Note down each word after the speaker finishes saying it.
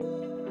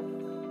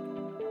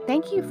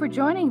Thank you for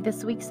joining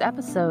this week's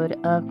episode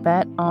of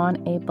Bet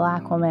on a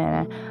Black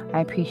Woman. I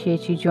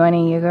appreciate you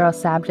joining your girl,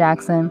 Sab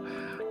Jackson.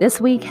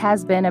 This week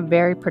has been a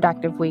very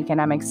productive week,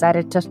 and I'm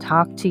excited to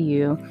talk to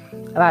you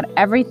about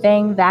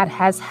everything that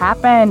has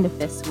happened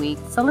this week.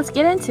 So let's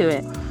get into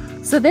it.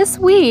 So this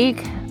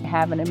week, I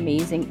have an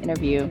amazing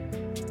interview,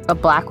 a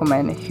Black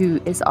woman who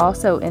is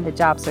also in the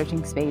job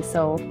searching space.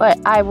 But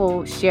I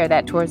will share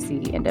that towards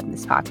the end of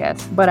this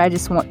podcast. But I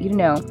just want you to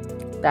know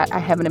that I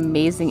have an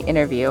amazing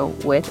interview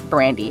with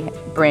Brandy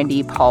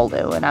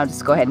Paldo, and I'll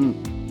just go ahead and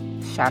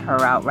shout her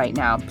out right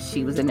now.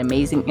 She was an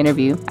amazing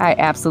interview. I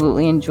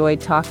absolutely enjoyed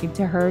talking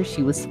to her.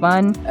 She was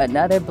fun.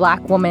 Another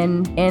Black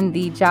woman in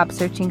the job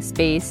searching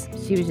space.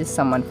 She was just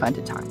someone fun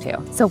to talk to.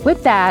 So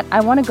with that,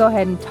 I want to go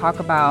ahead and talk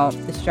about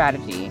the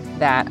strategy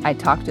that I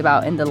talked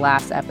about in the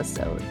last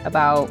episode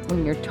about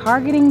when you're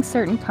targeting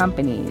certain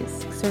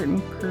companies,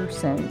 certain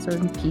persons,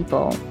 certain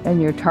people,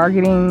 and you're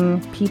targeting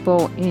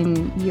people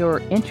in your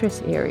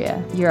interest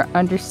area, you're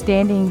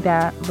understanding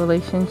that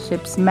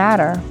relationships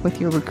matter with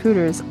your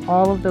recruiters.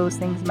 All of those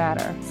things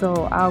matter.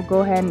 So I'll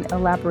go ahead and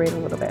elaborate a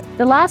little bit.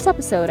 The last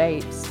episode, I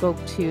spoke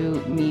to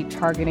me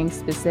targeting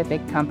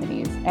specific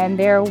companies, and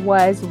there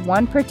was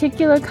one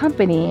particular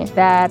company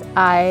that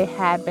I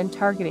had been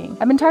targeting.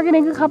 I've been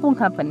targeting a couple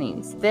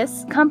companies. This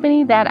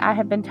company that I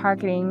have been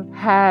targeting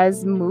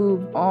has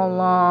moved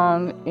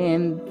along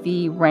in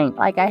the rank.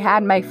 Like, I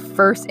had my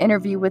first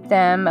interview with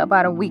them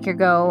about a week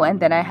ago,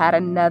 and then I had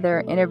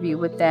another interview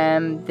with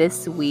them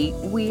this week.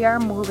 We are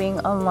moving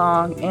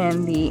along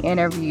in the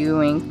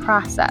interviewing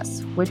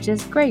process, which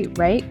is great,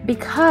 right?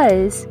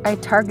 Because I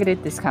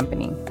targeted this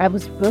company. I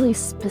was really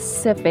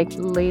specific,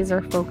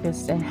 laser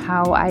focused in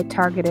how I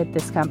targeted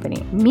this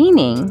company.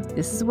 Meaning,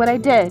 this is what I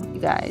did, you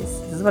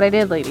guys. This is what I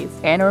did, ladies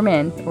and or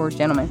men or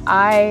gentlemen.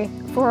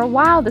 For a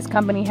while, this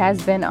company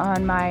has been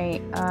on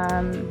my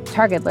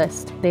target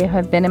list. They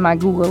have been in my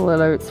Google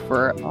alerts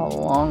for a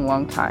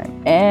long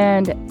time.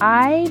 And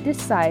I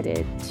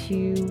decided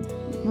to,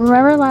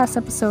 remember last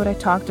episode I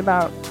talked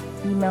about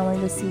emailing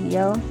the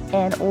CEO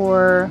and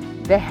or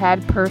the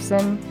head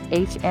person,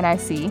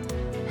 HNIC.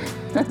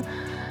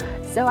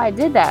 So I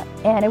did that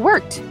and it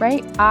worked,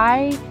 right?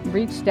 I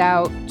reached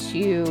out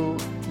to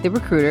the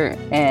recruiter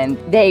and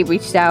they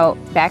reached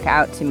back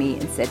out to me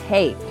and said,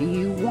 hey, do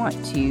you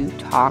want to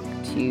talk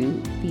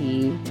to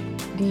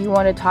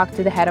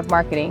the head of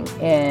marketing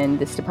in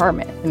this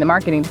department, in the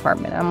marketing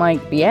department? I'm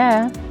like,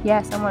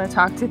 yes, I want to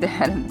talk to the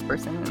head of the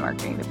person in the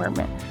marketing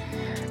department.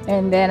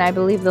 And then I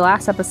believe the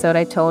last episode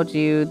I told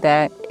you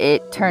that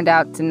it turned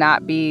out to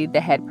not be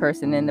the head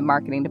person in the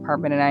marketing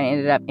department, and I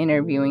ended up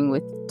interviewing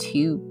with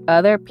 2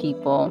 other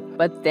people.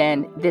 But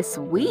then this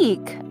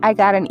week, I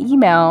got an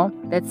email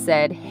that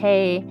said,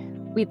 hey,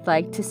 we'd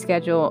like to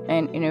schedule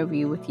an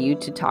interview with you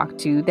to talk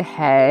to the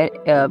head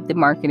of the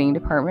marketing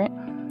department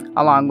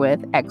along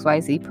with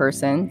XYZ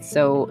person.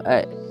 So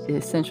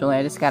essentially,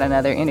 I just got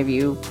another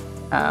interview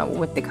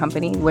with the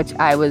company, which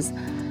I was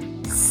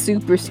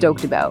super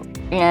stoked about.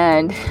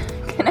 And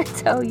can I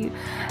tell you,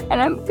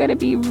 and I'm going to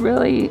be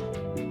really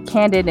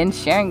candid in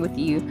sharing with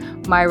you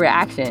my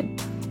reaction.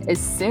 As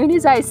soon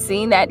as I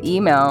seen that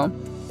email,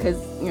 because,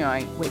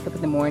 I wake up in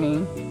the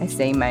morning, I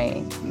say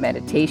my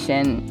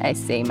meditation, I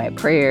say my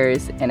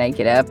prayers, and I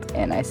get up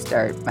and I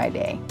start my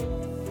day.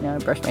 I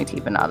brush my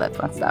teeth and all that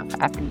fun stuff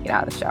after you get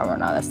out of the shower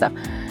and all that stuff.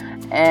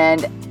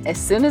 And as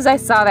soon as I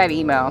saw that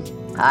email,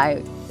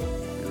 I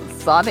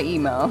saw the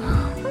email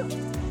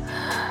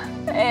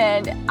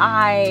and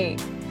I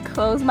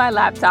closed my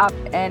laptop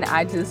and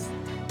I just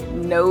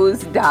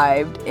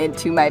nosedived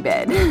into my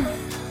bed.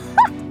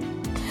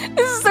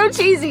 This is so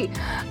cheesy.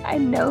 I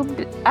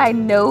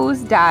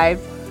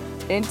nosedived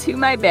into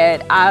my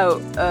bed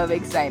out of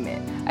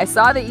excitement. I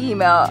saw the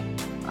email.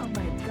 Oh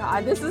my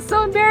God, this is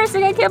so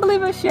embarrassing. I can't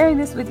believe I'm sharing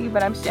this with you,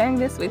 but I'm sharing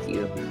this with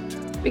you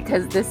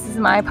because this is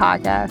my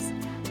podcast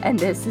and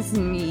this is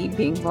me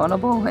being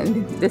vulnerable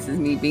and this is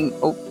me being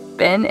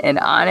open and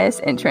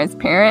honest and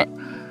transparent.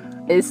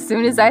 As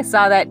soon as I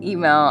saw that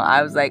email,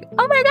 I was like,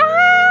 oh my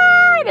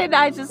God. And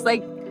I just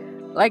like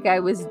I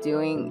was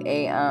doing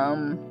a,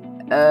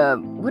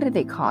 what do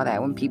they call that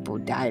when people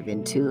dive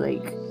into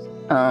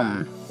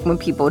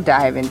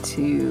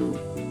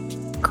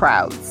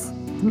crowds,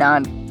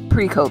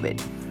 pre-COVID,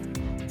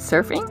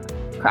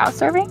 crowd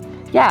surfing?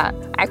 Yeah,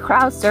 I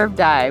crowd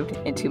dived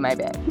into my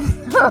bed.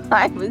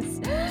 I was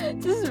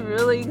just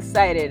really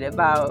excited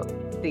about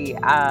the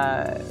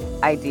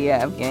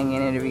idea of getting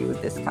an interview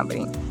with this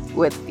company,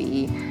 with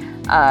the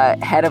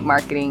head of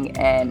marketing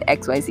and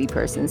XYZ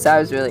person. So I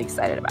was really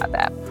excited about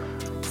that.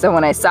 So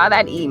when I saw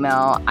that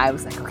email, I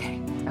was like, okay.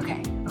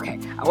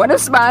 I want to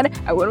respond.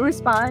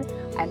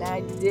 And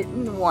I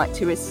didn't want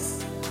to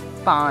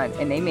respond.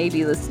 And they may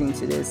be listening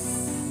to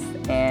this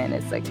and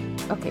it's like,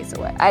 okay, so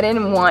what? I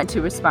didn't want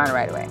to respond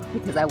right away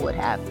because I would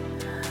have.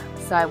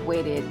 So I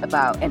waited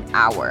about an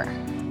hour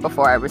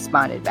before I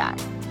responded back.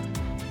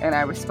 And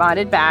I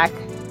responded back,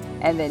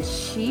 and then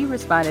she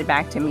responded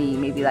back to me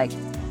maybe like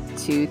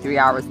 2-3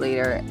 hours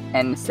later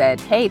and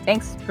said, hey,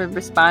 thanks for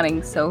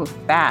responding so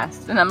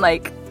fast. And I'm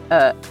like,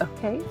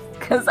 Okay,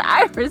 because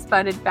I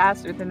responded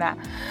faster than that.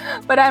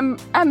 But I'm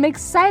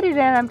excited,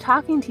 and I'm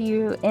talking to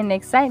you in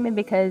excitement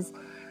because,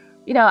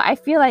 I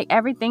feel like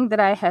everything that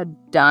I had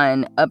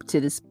done up to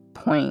this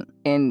point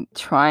in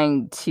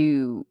trying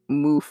to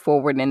move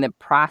forward in the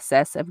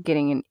process of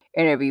getting an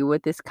interview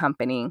with this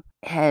company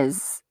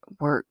has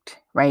worked,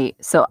 right?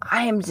 So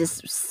I am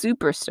just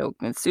super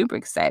stoked and super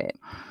excited,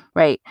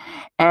 right?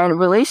 And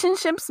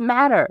relationships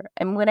matter.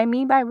 And what I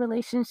mean by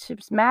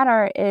relationships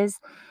matter is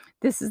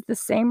this is the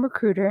same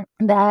recruiter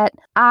that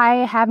I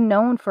have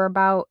known for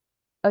about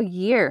a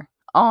year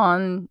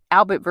on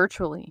Albert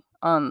Virtually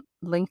on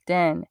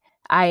LinkedIn.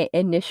 I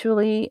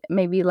initially,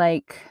 maybe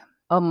like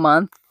a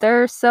month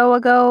or so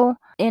ago,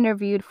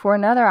 interviewed for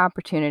another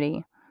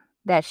opportunity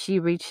that she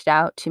reached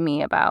out to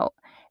me about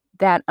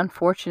that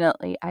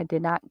unfortunately I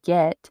did not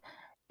get.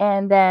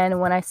 And then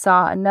when I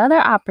saw another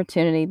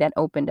opportunity that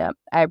opened up,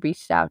 I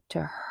reached out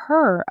to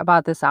her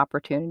about this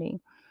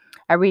opportunity.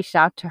 I reached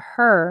out to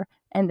her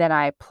and then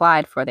I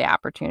applied for the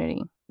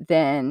opportunity.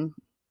 Then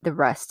the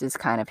rest is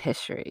kind of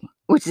history,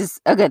 which is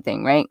a good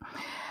thing, right?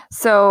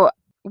 So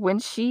when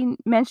she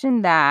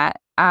mentioned that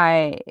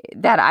I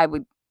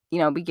would,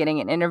 be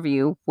getting an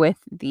interview with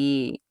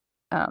the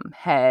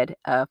head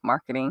of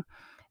marketing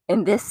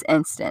in this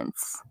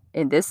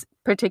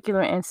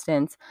particular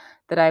instance,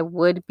 that I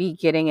would be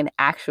getting an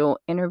actual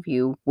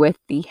interview with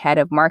the head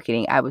of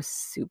marketing, I was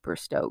super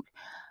stoked.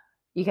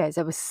 You guys,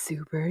 I was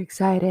super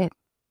excited,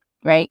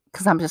 right?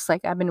 Because I'm just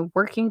like, I've been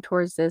working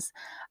towards this.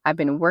 I've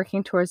been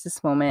working towards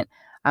this moment.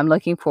 I'm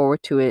looking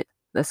forward to it.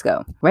 Let's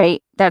go,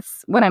 right?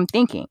 That's what I'm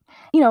thinking.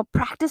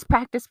 Practice,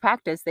 practice,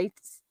 practice. They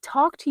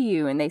talk to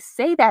you and they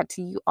say that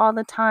to you all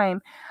the time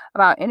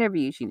about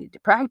interviews. You need to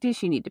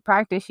practice, you need to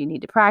practice, you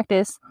need to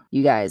practice.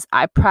 You guys,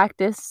 I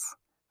practice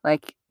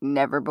like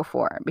never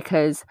before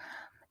because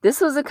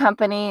this was a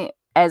company,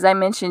 as I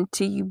mentioned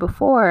to you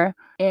before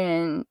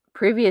in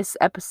previous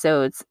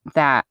episodes,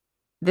 that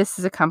this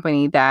is a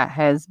company that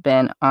has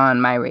been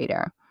on my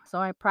radar. So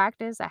I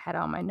practiced. I had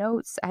all my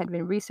notes. I had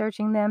been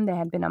researching them. They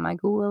had been on my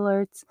Google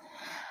Alerts,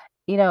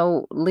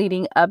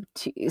 leading up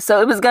to.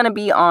 So it was going to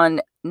be on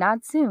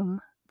not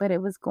Zoom, but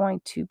it was going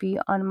to be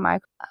on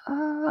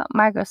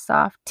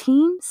Microsoft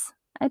Teams.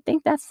 I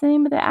think that's the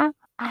name of the app.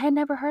 I had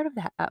never heard of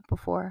that app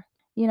before.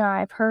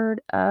 I've heard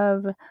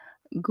of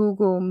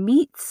Google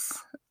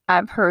Meets.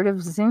 I've heard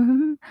of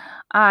Zoom.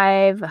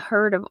 I've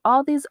heard of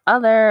all these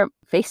other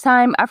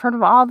FaceTime. I've heard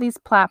of all these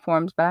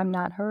platforms, but I've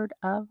not heard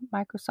of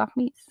Microsoft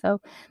Meet. So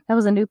that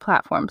was a new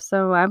platform.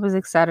 So I was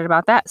excited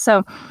about that.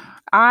 So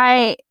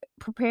I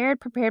prepared.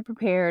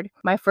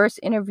 My first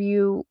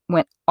interview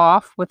went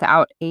off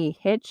without a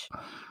hitch.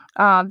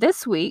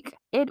 This week,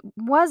 it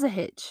was a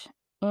hitch.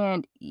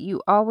 And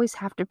you always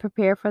have to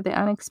prepare for the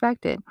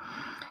unexpected.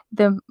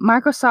 The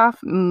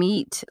Microsoft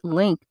Meet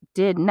link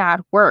did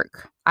not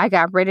work. I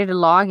got ready to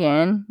log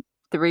in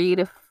 5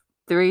 to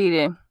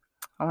 3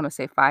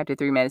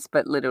 minutes,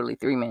 but literally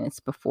 3 minutes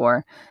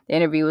before. The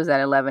interview was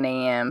at 11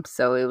 a.m.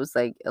 So it was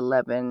like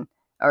 11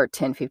 or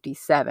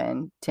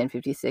 10:57,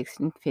 10:56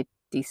 and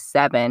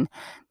 57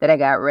 that I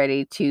got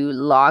ready to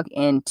log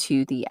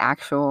into the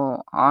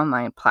actual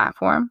online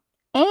platform.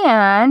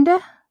 And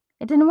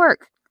it didn't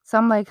work. So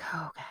I'm like,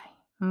 okay,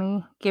 let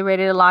me get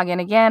ready to log in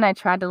again. I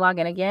tried to log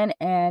in again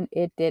and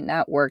it did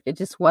not work. It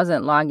just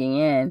wasn't logging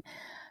in.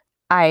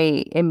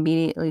 I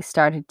immediately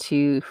started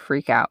to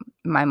freak out.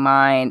 My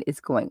mind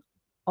is going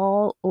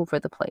all over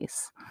the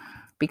place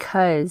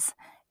because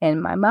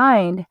in my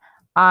mind,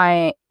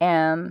 I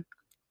am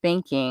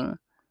thinking,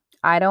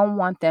 I don't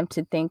want them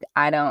to think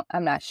I'm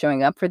not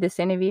showing up for this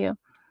interview.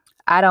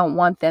 I don't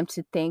want them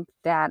to think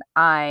that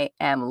I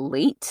am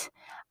late.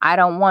 I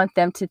don't want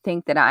them to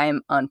think that I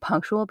am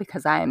unpunctual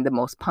because I am the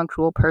most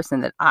punctual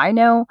person that I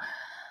know.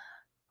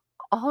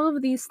 All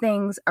of these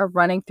things are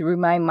running through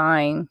my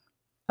mind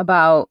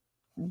about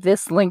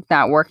this link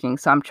not working.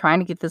 So I'm trying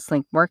to get this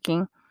link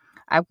working.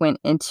 I went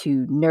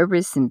into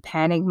nervous and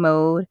panic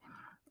mode.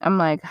 I'm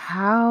like,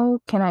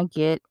 how can I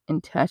get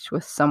in touch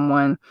with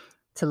someone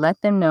to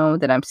let them know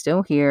that I'm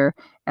still here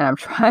and I'm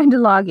trying to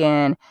log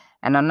in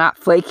and I'm not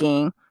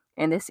flaking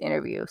in this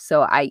interview?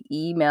 So I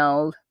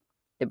emailed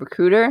the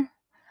recruiter.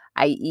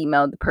 I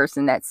emailed the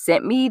person that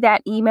sent me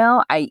that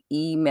email. I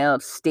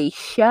emailed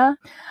Stacia.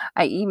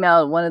 I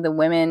emailed one of the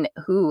women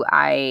who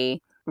I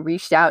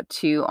reached out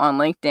to on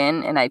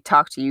LinkedIn, and I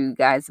talked to you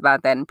guys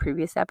about that in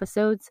previous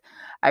episodes.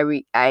 I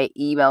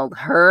emailed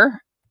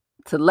her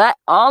to let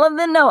all of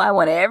them know. I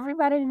want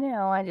everybody to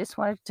know. I just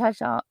wanted to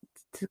touch on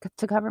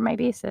to cover my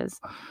bases,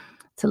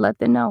 to let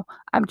them know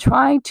I'm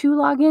trying to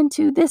log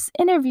into this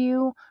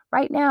interview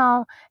right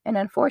now, and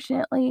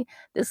unfortunately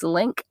this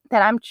link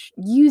that I'm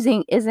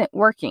using isn't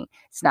working.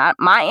 It's not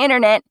my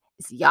internet,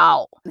 it's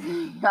y'all.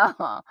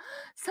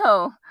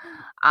 So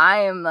I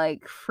am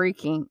like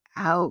freaking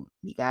out,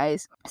 you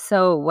guys.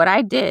 So what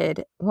I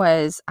did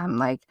was I'm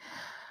like,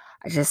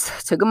 I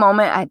just took a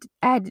moment.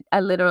 I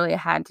literally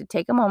had to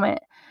take a moment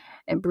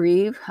and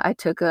breathe. I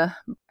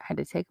had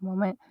to take a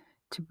moment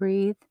to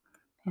breathe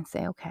and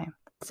say, okay,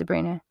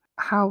 Sabrina,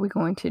 how are we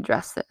going to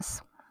address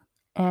this?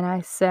 And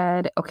I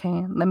said,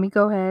 okay, let me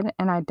go ahead.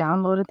 And I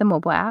downloaded the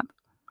mobile app.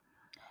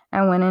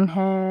 I went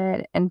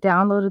ahead and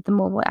downloaded the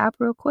mobile app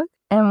real quick.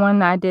 And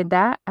when I did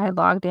that, I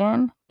logged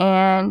in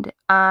and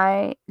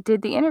I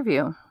did the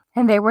interview.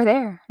 And they were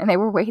there and they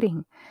were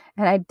waiting.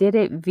 And I did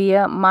it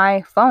via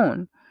my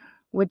phone,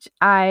 which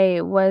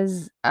I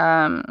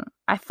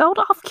felt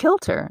off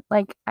kilter.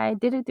 Like I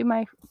did it through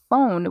my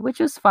phone, which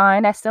was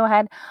fine. I still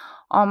had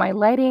all my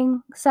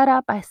lighting set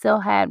up. I still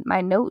had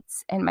my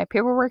notes and my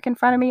paperwork in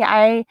front of me.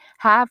 I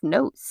have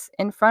notes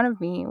in front of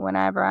me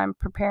whenever I'm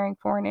preparing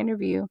for an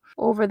interview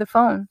over the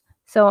phone.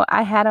 So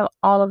I had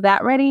all of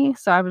that ready.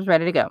 So I was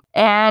ready to go.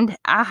 And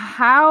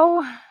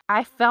how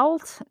I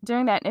felt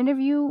during that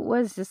interview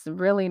was just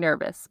really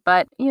nervous.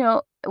 But,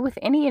 with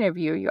any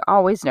interview, you're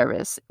always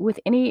nervous. With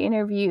any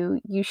interview,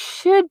 you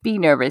should be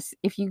nervous.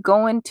 If you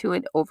go into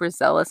it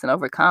overzealous and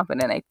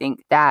overconfident, I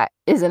think that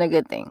isn't a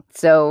good thing.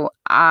 So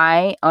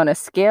on a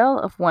scale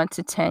of 1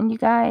 to 10, you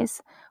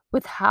guys,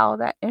 with how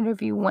that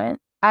interview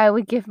went, I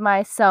would give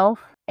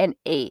myself an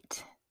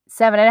 8,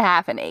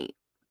 7.5 and 8.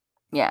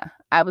 Yeah,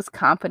 I was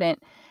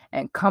confident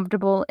and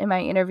comfortable in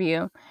my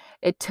interview.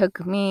 It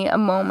took me a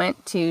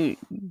moment to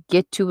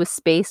get to a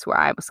space where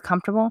I was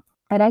comfortable.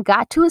 And I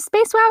got to a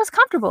space where I was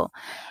comfortable.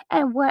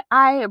 And what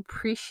I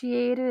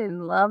appreciated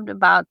and loved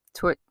about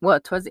towards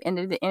the end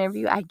of the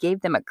interview, I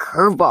gave them a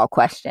curveball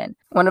question.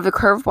 One of the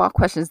curveball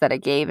questions that I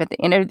gave at the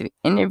end of the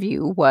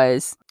interview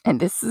was, and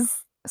this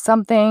is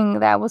something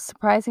that was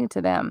surprising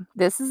to them.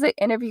 This is an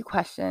interview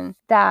question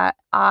that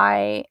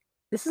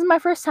this is my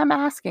first time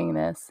asking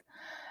this.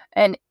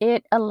 And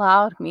it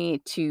allowed me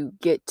to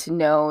get to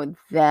know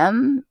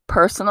them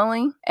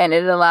personally. And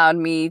it allowed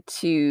me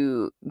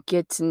to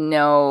get to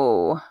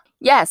know,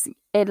 yes,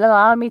 it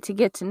allowed me to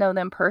get to know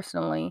them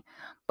personally.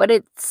 But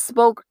it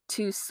spoke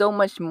to so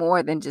much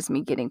more than just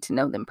me getting to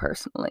know them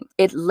personally.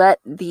 It let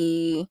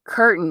the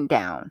curtain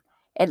down.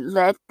 It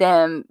let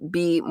them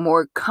be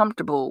more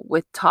comfortable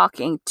with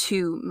talking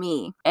to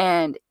me.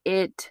 And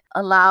it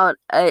allowed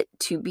it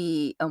to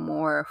be a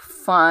more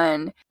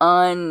fun,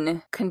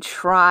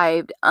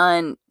 uncontrived,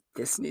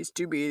 this needs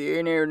to be the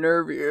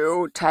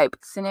interview type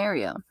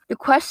scenario. The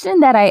question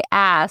that I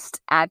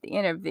asked at the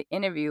end of the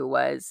interview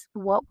was,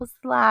 what was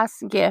the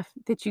last gift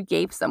that you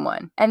gave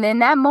someone? And in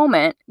that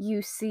moment,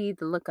 you see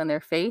the look on their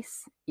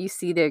face. You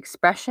see their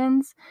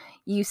expressions.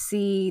 You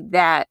see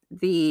that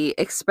the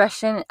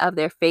expression of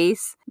their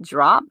face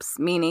drops,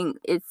 meaning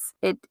it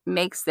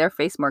makes their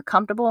face more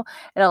comfortable.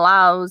 It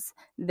allows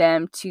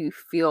them to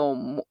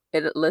feel,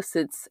 it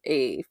elicits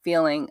a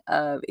feeling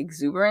of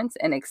exuberance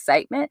and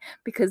excitement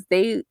because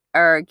they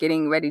are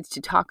getting ready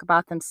to talk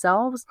about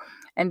themselves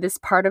and this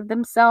part of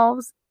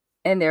themselves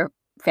and their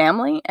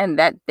family and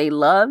that they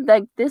love.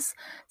 Like this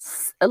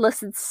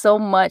elicits so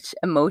much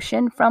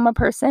emotion from a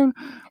person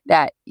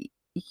that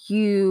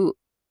you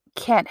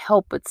can't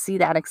help but see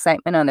that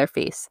excitement on their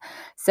face.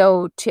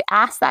 So to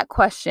ask that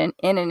question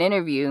in an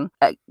interview,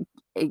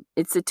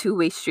 it's a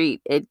two-way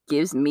street. It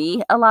gives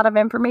me a lot of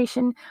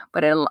information,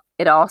 but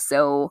it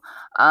also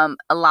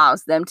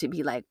allows them to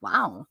be like,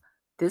 wow,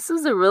 this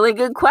is a really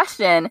good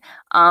question.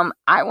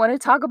 I want to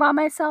talk about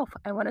myself.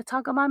 I want to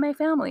talk about my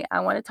family. I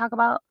want to talk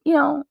about,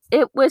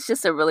 it was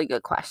just a really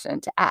good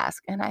question to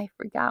ask. And I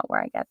forgot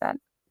where I got that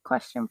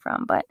question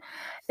from, but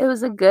it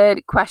was a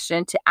good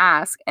question to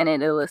ask and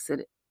it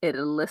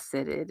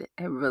elicited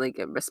a really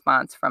good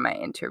response from my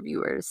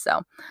interviewers.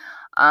 So,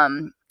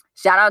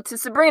 shout out to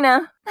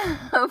Sabrina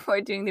for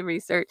doing the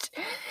research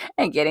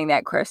and getting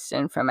that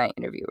question from my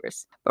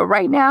interviewers. But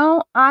right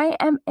now, I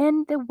am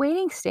in the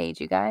waiting stage,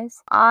 you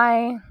guys.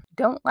 I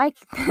don't like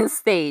this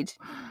stage.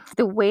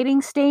 The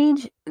waiting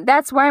stage,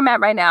 that's where I'm at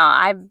right now.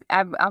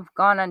 I've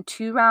gone on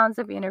 2 rounds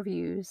of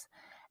interviews.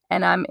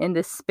 And I'm in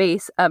this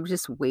space of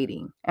just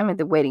waiting. I'm in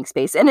the waiting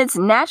space. And it's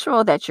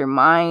natural that your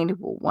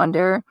mind will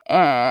wander.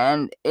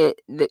 And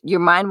your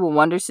mind will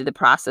wander through the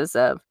process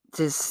of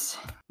just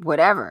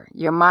whatever.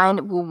 Your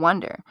mind will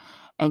wander.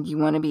 And you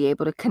want to be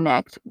able to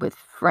connect with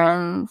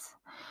friends.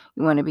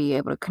 You want to be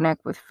able to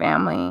connect with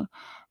family.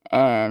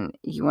 And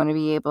you want to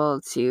be able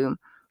to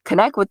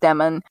connect with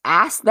them and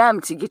ask them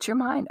to get your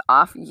mind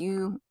off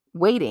you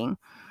waiting,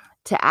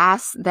 to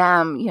ask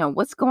them,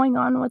 what's going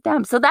on with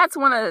them. So that's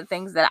one of the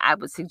things that I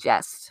would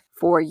suggest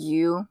for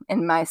you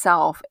and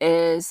myself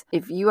is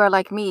if you are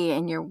like me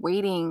and you're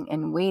waiting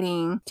and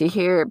waiting to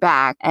hear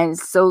back, and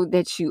so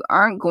that you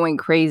aren't going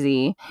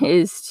crazy,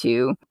 is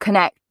to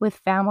connect with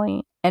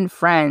family and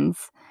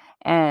friends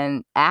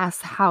and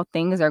ask how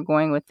things are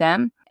going with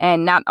them.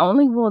 And not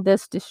only will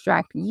this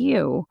distract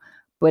you,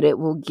 but it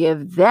will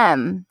give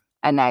them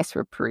a nice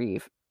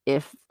reprieve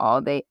if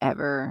all they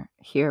ever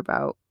hear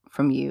about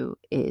from you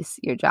is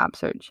your job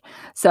search.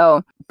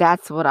 So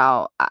that's what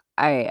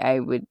I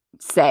would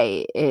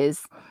say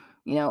is,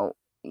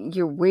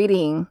 you're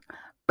waiting,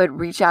 but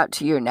reach out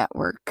to your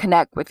network,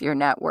 connect with your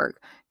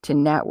network to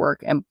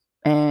network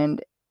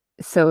and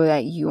so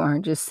that you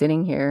aren't just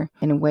sitting here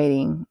and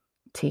waiting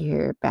to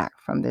hear back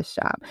from this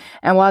job.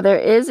 And while there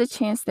is a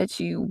chance that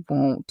you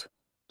won't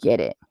get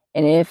it,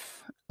 and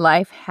if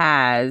life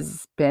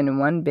has been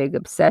one big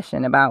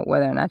obsession about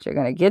whether or not you're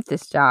going to get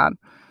this job.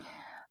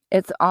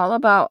 It's all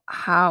about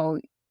how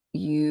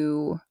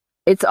you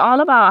it's all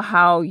about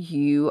how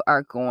you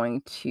are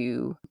going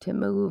to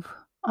move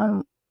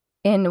on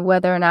in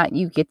whether or not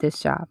you get this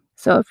job.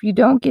 So if you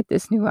don't get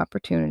this new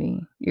opportunity,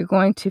 you're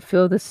going to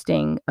feel the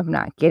sting of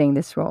not getting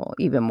this role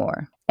even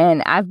more.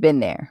 And I've been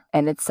there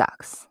and it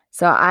sucks.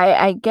 So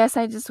I guess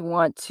I just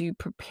want to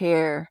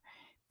prepare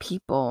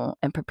people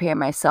and prepare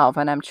myself.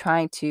 And I'm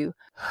trying to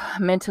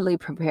mentally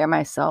prepare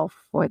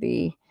myself for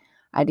the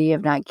idea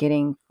of not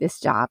getting this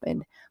job.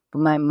 But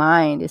my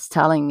mind is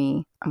telling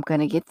me, I'm going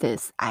to get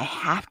this. I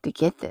have to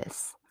get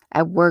this.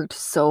 I worked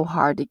so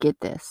hard to get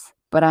this,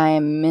 but I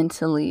am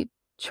mentally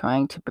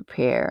trying to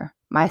prepare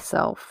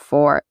myself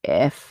for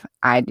if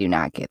I do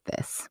not get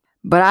this.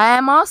 But I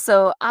am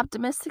also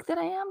optimistic that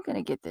I am going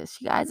to get this.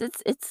 You guys,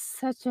 it's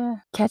such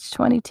a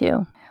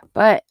catch-22.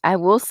 But I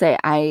will say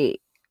I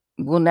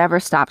will never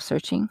stop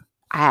searching.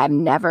 I have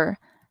never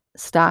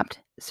stopped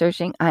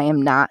searching. I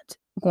am not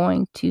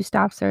going to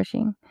stop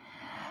searching.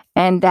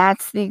 And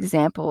that's the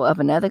example of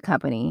another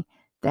company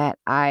that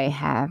I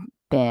have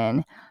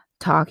been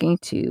talking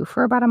to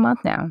for about a month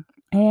now.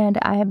 And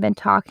I have been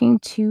talking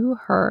to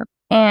her,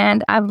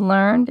 and I've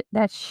learned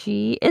that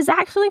she is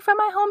actually from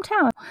my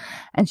hometown,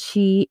 and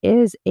she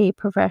is a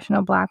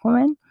professional Black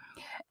woman.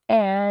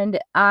 And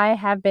I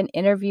have been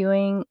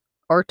interviewing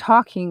or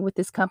talking with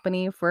this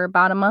company for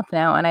about a month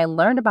now, and I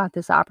learned about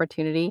this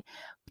opportunity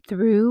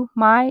through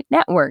my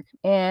network.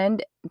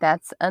 And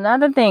that's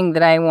another thing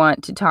that I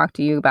want to talk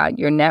to you about.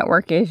 Your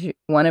network is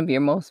one of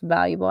your most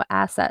valuable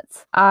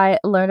assets. I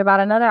learned about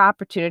another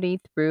opportunity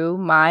through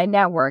my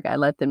network. I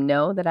let them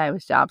know that I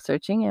was job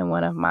searching, and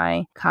one of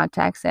my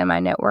contacts in my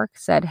network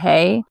said,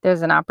 hey,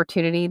 there's an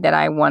opportunity that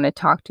I want to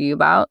talk to you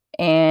about,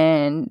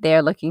 and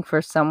they're looking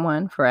for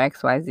someone for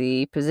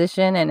XYZ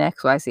position and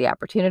XYZ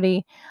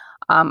opportunity.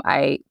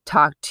 I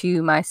talked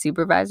to my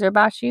supervisor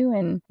about you,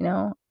 and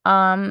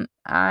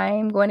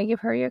I'm going to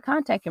give her your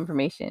contact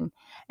information.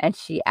 And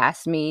she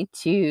asked me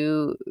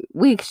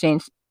we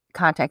exchanged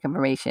contact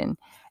information,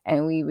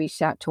 and we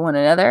reached out to one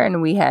another,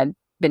 and we had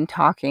been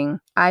talking.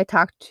 I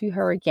talked to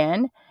her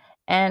again,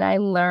 and I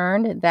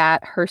learned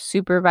that her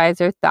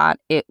supervisor thought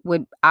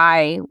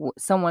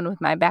someone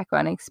with my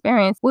background and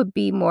experience, would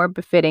be more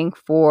befitting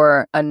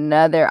for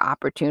another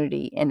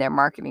opportunity in their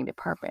marketing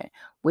department,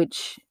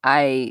 which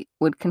I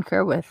would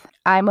concur with.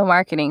 I'm a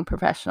marketing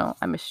professional.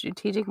 I'm a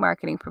strategic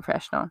marketing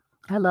professional.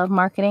 I love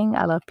marketing.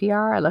 I love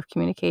PR. I love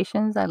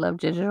communications. I love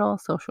digital,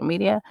 social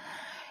media.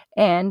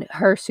 And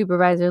her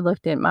supervisor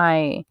looked at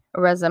my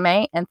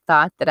resume and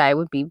thought that I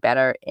would be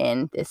better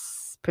in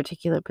this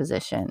particular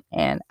position.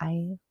 And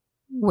I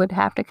would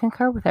have to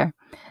concur with her.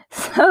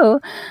 So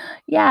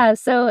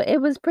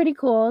it was pretty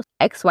cool.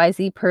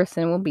 XYZ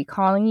person will be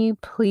calling you.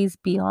 Please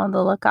be on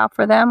the lookout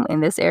for them in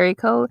this area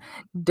code.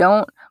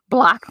 Don't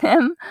block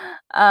them.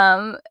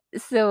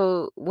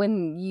 So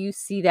when you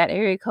see that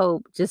area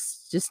code,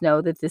 just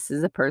know that this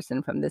is a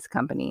person from this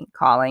company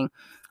calling.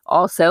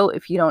 Also,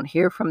 if you don't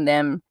hear from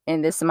them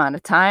in this amount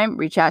of time,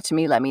 reach out to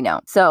me, let me know.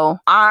 So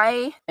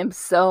I am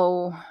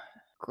so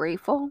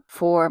grateful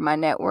for my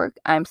network.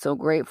 I'm so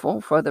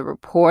grateful for the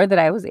rapport that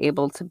I was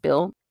able to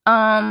build.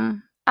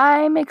 I'm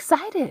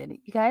excited,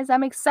 you guys.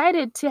 I'm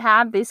excited to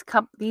have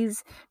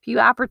these few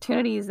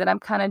opportunities that I'm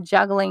kind of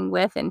juggling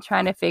with and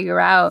trying to figure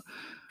out.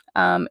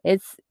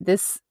 It's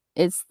this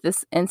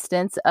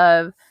instance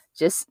of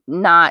just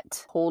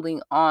not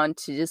holding on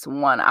to just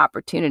one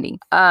opportunity.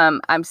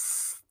 I'm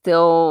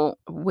still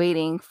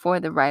waiting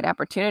for the right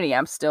opportunity.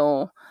 I'm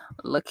still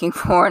looking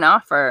for an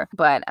offer,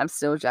 but I'm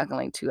still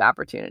juggling two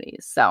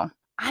opportunities. So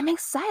I'm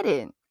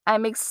excited.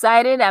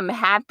 I'm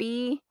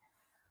happy.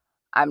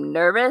 I'm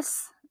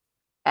nervous,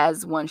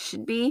 as one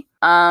should be.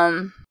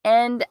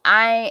 And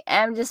I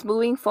am just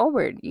moving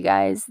forward, you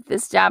guys.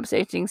 This job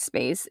searching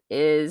space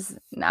is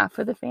not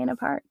for the faint of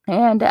heart.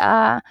 And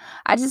I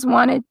just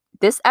wanted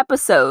this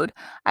episode,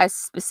 I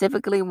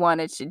specifically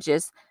wanted to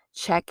just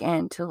check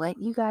in to let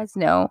you guys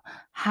know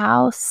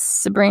how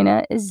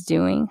Sabrina is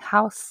doing,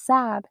 how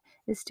Sab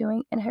is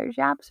doing in her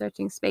job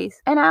searching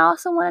space. And I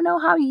also want to know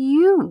how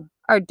you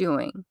are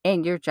doing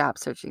in your job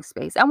searching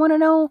space. I want to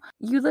know,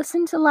 you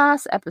listened to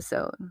last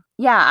episode.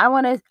 Yeah,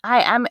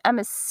 I'm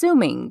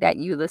assuming that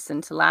you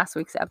listened to last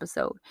week's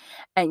episode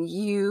and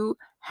you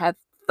have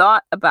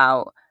thought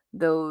about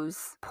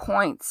those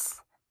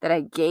points that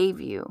I gave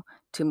you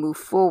to move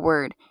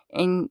forward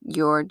in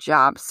your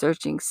job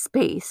searching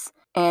space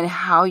and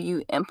how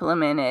you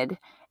implemented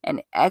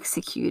and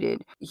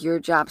executed your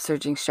job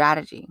searching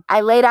strategy.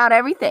 I laid out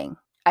everything.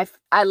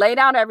 I laid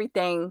out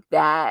everything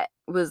that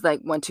was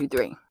like 1, 2,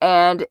 3.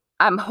 And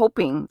I'm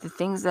hoping the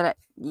things that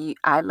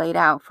I laid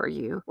out for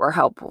you were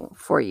helpful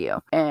for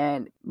you.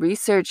 And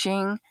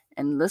researching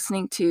and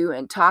listening to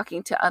and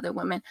talking to other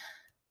women,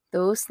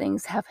 those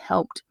things have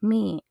helped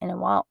me. And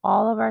while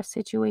all of our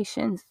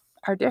situations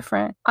are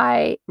different,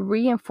 I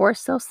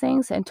reinforce those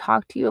things and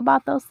talk to you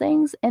about those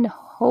things in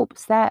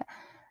hopes that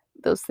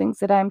those things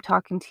that I'm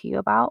talking to you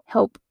about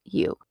help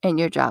you in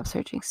your job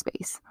searching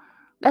space.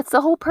 That's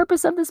the whole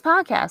purpose of this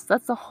podcast.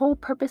 That's the whole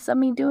purpose of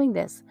me doing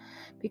this,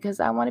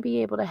 because I want to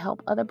be able to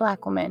help other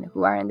Black women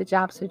who are in the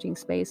job searching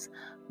space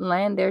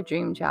land their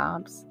dream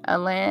jobs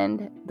and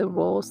land the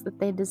roles that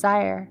they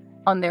desire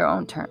on their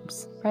own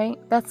terms, right?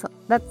 That's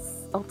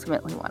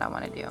ultimately what I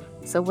want to do.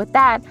 So with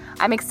that,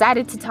 I'm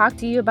excited to talk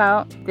to you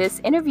about this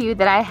interview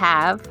that I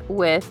have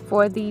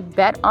for the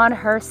Bet on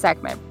Her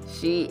segment.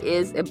 She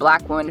is a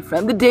Black woman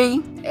from the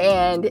D,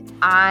 and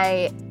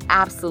I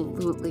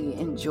absolutely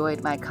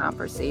enjoyed my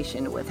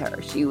conversation with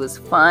her. She was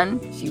fun,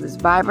 she was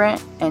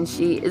vibrant, and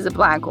she is a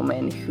Black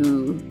woman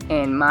who,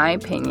 in my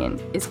opinion,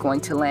 is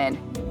going to land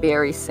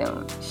very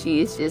soon.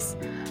 She is just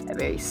a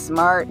very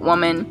smart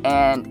woman,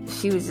 and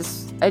she was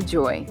just a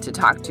joy to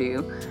talk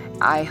to.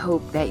 I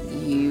hope that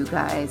you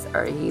guys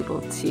are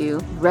able to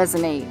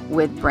resonate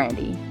with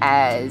Brandy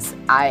as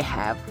I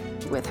have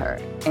with her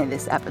in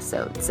this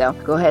episode. So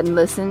go ahead and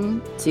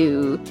listen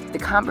to the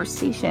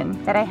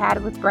conversation that I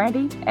had with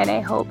Brandy, and I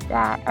hope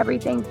that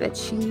everything that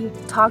she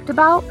talked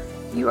about,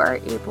 you are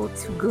able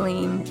to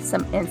glean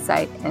some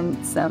insight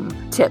and some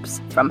tips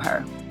from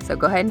her. So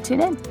go ahead and tune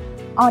in.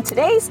 On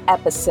today's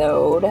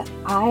episode,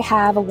 I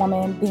have a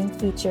woman being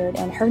featured,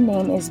 and her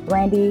name is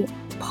Brandy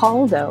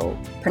Pauldo,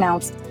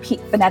 pronounced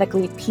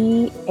phonetically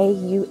P-A-U-L-D-O-E,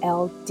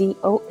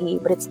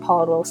 but it's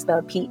Pauldo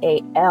spelled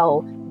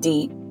P-A-L-D-O.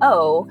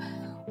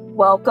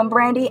 Welcome,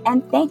 Brandy,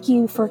 and thank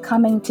you for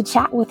coming to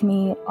chat with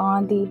me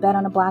on the Bet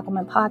on a Black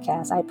Woman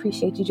podcast. I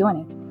appreciate you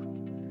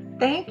joining.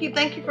 Thank you.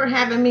 Thank you for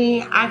having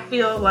me. I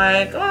feel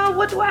like,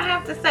 what do I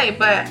have to say?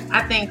 But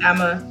I think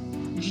I'm a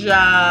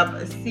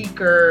job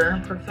seeker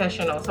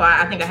professional, so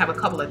I think I have a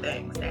couple of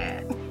things to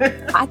add.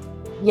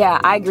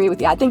 I agree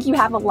with you. I think you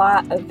have a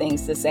lot of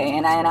things to say,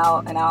 and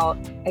I'll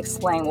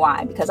explain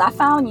why. Because I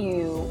found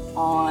you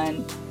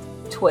on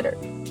Twitter.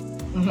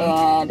 Mm-hmm.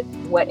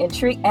 And what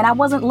intrigued, and I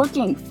wasn't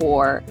looking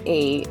for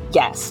a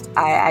guest.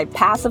 I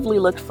passively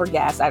looked for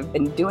guests. I've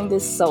been doing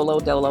this solo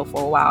dolo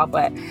for a while,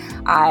 but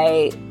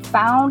I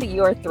found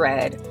your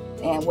thread,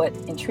 and what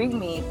intrigued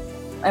me,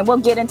 and we'll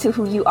get into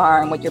who you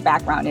are and what your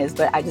background is,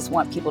 but I just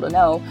want people to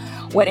know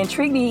what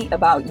intrigued me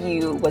about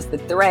you was the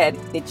thread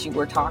that you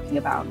were talking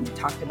about. You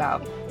talked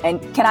about,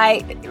 and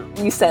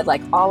you said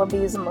like all of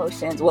these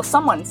emotions, well,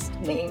 someone's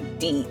named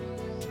D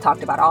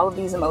talked about all of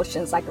these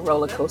emotions like a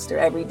roller coaster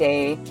every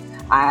day.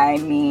 I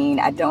mean,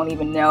 I don't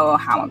even know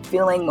how I'm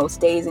feeling most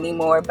days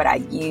anymore, but I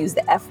use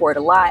the F word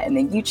a lot. And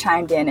then you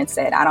chimed in and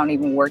said, I don't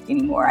even work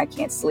anymore. I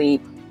can't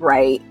sleep.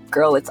 Right.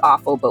 Girl, it's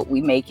awful, but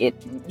we make it.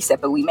 You said,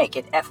 but we make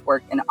it. F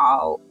work and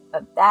all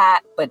of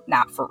that, but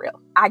not for real.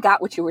 I got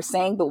what you were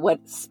saying, but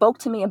what spoke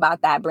to me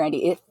about that,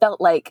 Brandy, it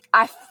felt like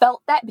I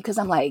felt that because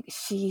I'm like,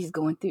 she's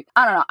going through,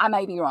 I don't know, I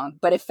might be wrong,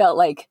 but it felt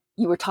like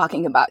you were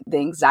talking about the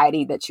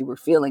anxiety that you were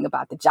feeling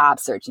about the job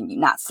search and you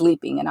not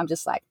sleeping. And I'm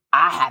just like,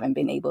 I haven't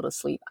been able to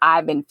sleep.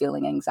 I've been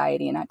feeling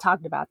anxiety. And I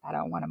talked about that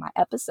on one of my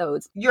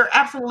episodes. You're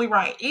absolutely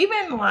right.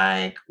 Even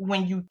like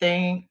when you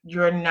think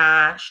you're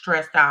not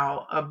stressed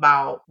out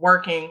about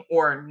working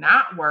or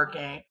not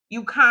working,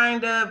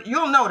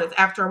 you'll notice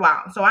after a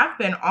while. So I've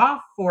been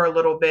off for a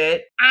little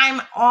bit.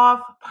 I'm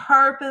off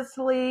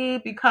purposely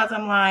because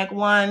I'm like,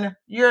 one,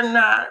 you're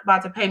not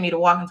about to pay me to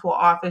walk into an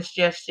office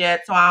just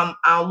yet. So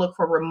I'll look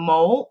for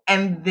remote.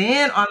 And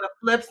then on the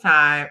flip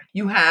side,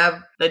 you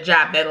have the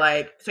job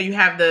that so you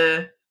have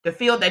the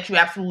field that you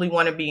absolutely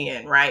want to be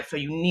in, right? So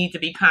you need to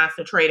be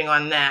concentrating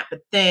on that. But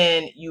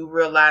then you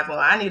realize, well,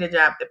 I need a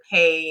job to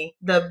pay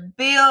the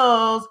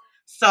bills.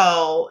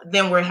 So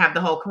then we have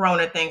the whole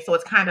Corona thing. So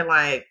it's kind of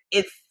like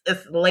it's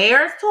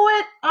layers to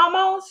it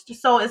almost.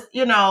 So it's,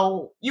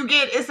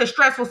 it's a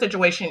stressful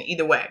situation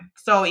either way.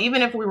 So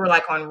even if we were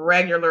like on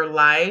regular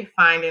life,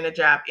 finding a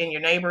job in your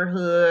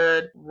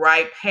neighborhood,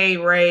 right pay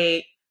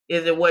rate,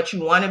 is it what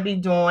you want to be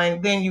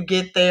doing? Then you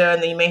get there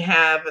and then you may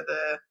have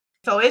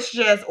so it's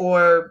just,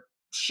 or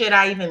should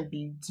I even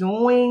be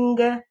doing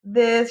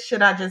this?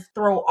 Should I just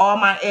throw all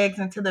my eggs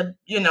into the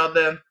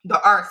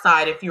art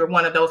side if you're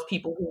one of those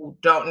people who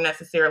don't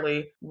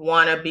necessarily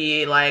want to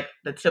be like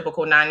the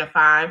typical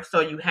 9-to-5?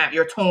 So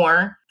you're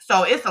torn.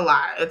 So it's a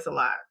lot. It's a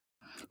lot.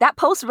 That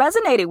post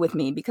resonated with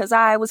me because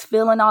I was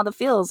feeling all the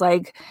feels.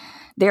 Like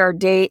there are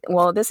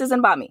well, this isn't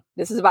about me.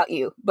 This is about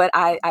you. But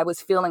I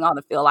was feeling all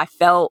the feel. I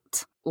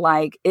felt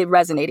like it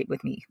resonated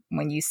with me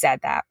when you said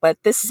that. But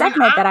this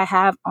segment that I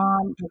have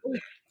on...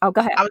 Oh, go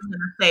ahead. I was going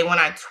to say, when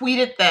I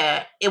tweeted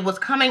that, it was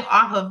coming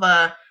off of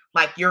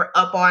you're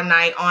up all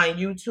night on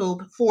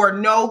YouTube for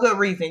no good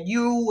reason.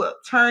 You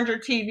turned your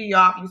TV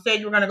off. You said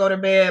you were going to go to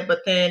bed,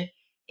 but then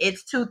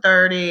it's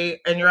 2:30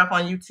 and you're up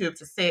on YouTube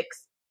to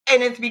 6.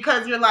 And it's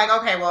because you're like,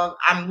 okay, well,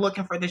 I'm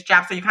looking for this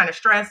job. So you're kind of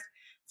stressed.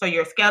 So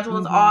your schedule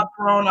is all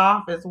thrown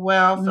off as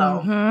well.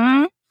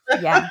 So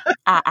yeah,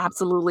 I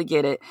absolutely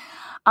get it.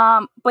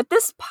 But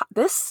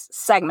this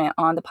segment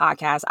on the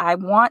podcast, I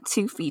want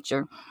to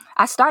feature.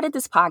 I started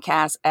this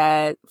podcast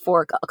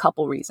for a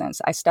couple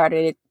reasons. I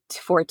started it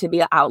for it to be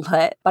an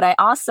outlet, but I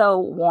also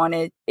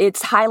wanted,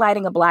 it's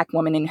highlighting a Black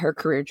woman in her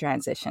career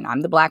transition.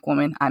 I'm the Black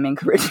woman, I'm in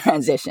career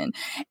transition.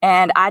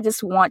 And I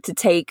just want to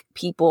take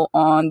people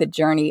on the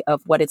journey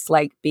of what it's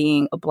like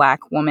being a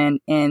Black woman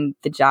in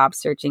the job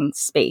searching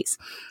space,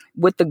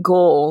 with the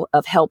goal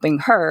of helping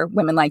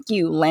women like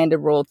you, land a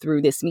role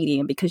through this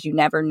medium, because you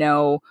never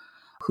know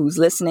who's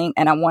listening.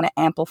 And I want to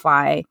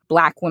amplify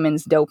Black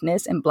women's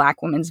dopeness and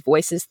Black women's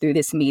voices through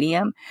this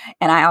medium.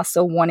 And I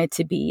also wanted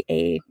to be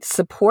a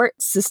support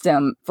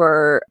system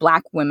for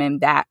Black women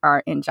that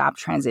are in job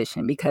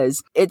transition,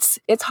 because it's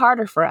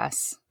harder for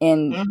us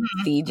in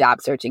the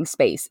job searching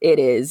space. It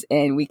is.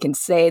 And we can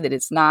say that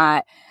it's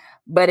not,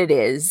 but it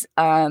is.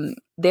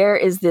 There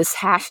is this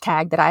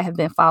hashtag that I have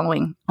been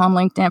following on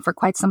LinkedIn for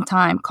quite some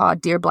time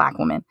called Dear Black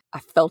Woman. I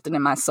felt it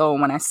in my soul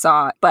when I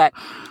saw it. But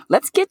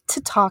let's get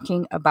to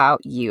talking about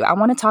you. I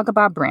want to talk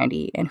about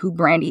Brandy and who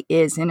Brandy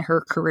is in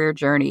her career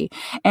journey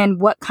and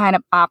what kind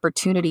of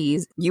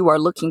opportunities you are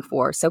looking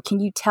for. So can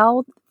you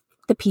tell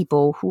the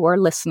people who are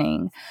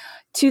listening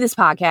to this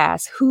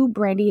podcast who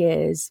Brandy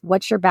is,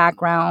 what's your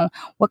background,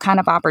 what kind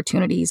of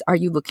opportunities are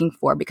you looking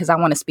for? Because I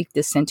want to speak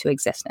this into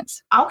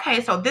existence.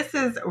 Okay, so this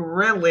is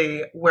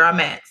really where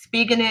I'm at,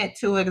 speaking it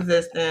to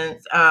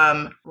existence.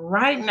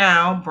 Right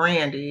now,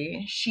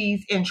 Brandy,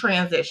 she's in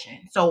transition.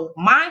 So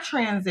my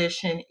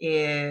transition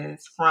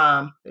is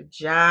from the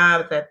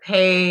job that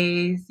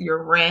pays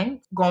your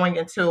rent going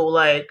into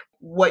like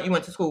what you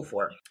went to school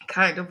for,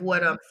 kind of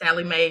what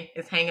Sally Mae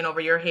is hanging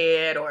over your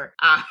head, or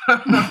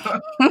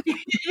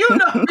you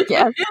know,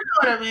 Yes. you know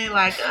what I mean,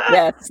 like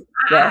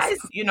yes,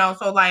 you know.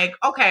 So like,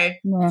 okay,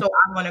 so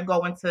I want to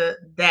go into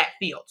that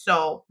field.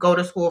 So go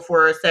to school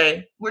for,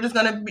 say, we're just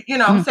gonna, you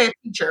know, say a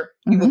teacher.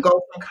 You would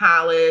go from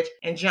college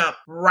and jump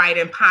right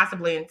in,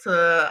 possibly into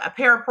a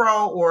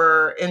parapro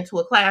or into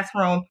a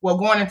classroom. Well,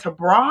 going into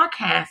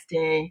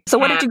broadcasting. So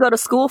what did you go to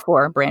school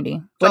for,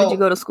 Brandy? What did you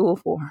go to school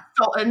for?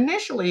 So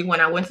initially,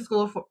 when I went to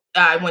school for,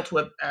 I went to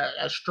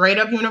a straight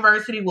up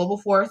university,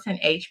 Wilberforce and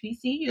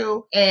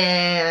HBCU,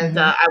 and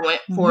I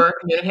went for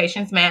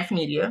communications, mass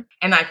media,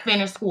 and I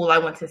finished school. I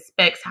went to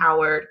Specs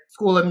Howard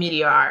School of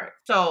Media Arts.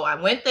 So I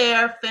went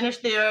there,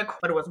 finished there,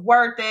 but it was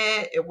worth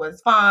it. It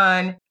was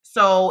fun.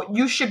 So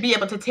you should be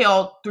able to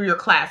tell through your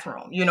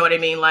classroom. You know what I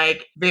mean?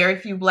 Like very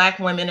few Black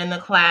women in the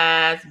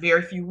class,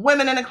 very few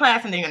women in the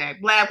class, and then you're gonna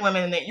have Black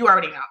women, and then you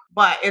already know.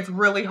 But it's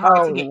really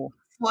hard to get your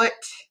foot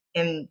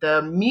in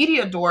the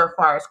media door as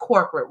far as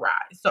corporate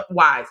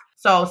wise.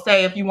 So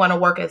say if you want to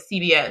work at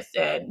CBS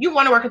and you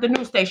want to work at the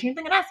news station, you're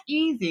thinking that's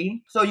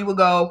easy. So you would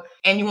go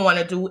and you want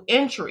to do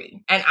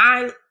entry. And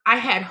I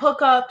had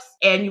hookups,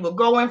 and you would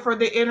go in for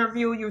the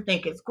interview. You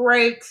think it's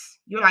great.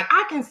 You're like,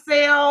 I can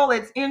sell.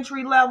 It's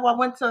entry level. I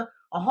went to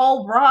a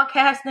whole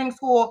broadcasting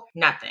school,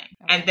 nothing.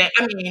 And then,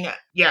 I mean,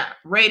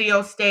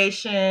 radio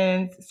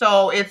stations.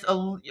 So it's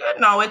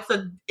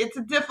it's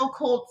a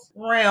difficult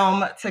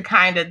realm to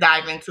kind of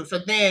dive into. So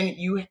then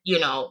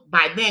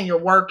by then you're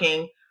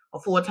working a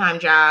full-time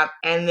job,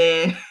 and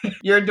then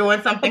you're doing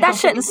something. But that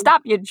shouldn't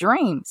stop your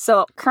dream.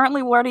 So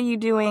currently, what are you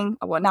doing?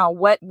 Well, now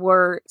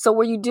were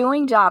you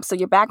doing jobs? So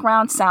your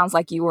background sounds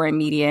like you were in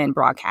media and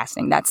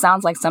broadcasting. That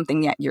sounds like something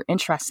that you're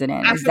interested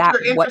in. Is that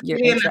what you're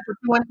interested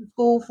in? Went to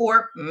school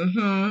for?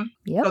 Mm-hmm.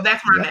 Yep. So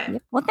that's where I'm at.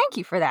 Yep. Well, thank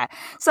you for that.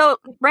 So,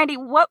 Brandy,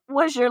 what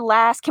was your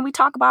last? Can we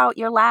talk about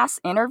your last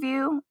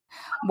interview?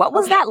 What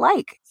was that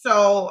like?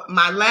 So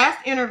my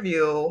last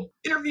interview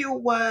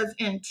was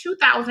in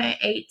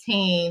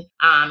 2018.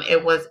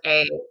 It was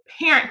a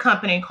parent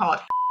company called.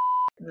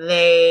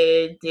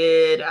 They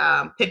did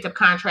picked up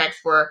contracts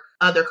for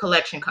other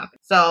collection companies.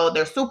 So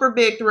they're super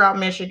big throughout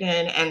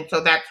Michigan, and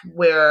so that's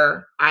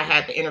where I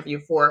had the interview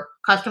for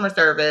customer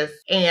service,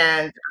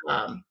 and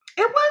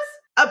it was.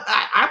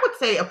 I would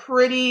say a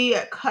pretty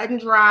cut and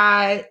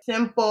dry,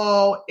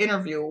 simple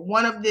interview.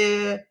 One of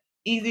the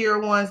easier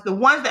ones, the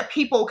ones that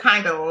people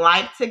kind of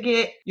like to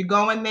get. You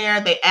go in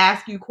there, they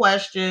ask you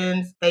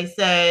questions. They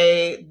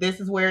say, this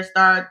is where it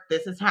starts.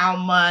 This is how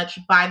much.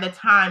 By the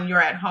time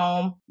you're at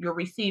home, you're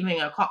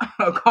receiving a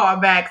call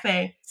back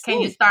saying,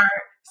 can you start?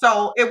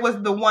 So it was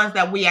the ones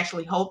that we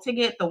actually hope to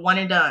get, the one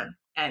and done.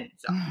 And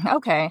so.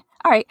 Okay.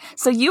 All right.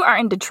 So you are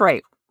in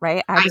Detroit,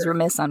 right? I was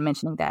remiss on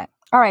mentioning that.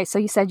 All right. So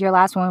you said your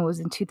last one was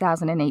in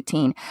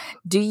 2018.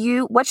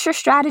 What's your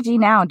strategy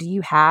now?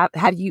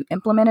 Have you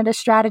implemented a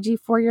strategy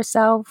for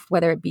yourself,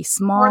 whether it be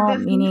small,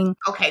 meaning?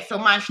 Okay. So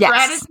my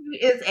strategy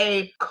is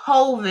a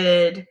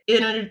COVID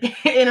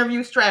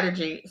interview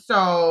strategy.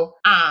 So,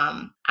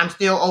 I'm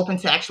still open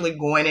to actually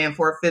going in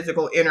for a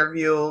physical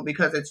interview,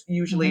 because it's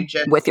usually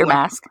just with your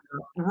mask,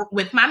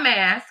 with my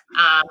mask,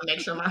 make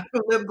sure my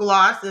lip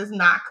gloss is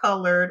not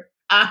colored.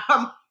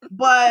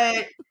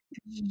 But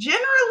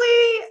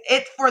generally,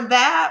 it's for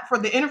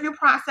the interview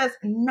process,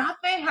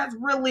 nothing has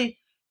really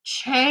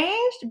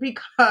changed,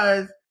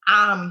 because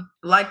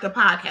like the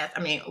podcast,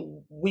 I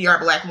mean, we are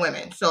Black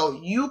women. So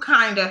you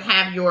kind of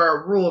have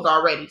your rules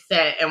already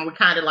set, and we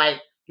kind of like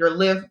your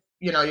live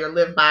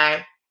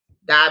by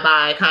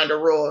die-by kind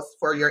of rules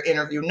for your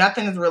interview.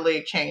 Nothing has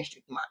really changed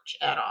much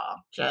at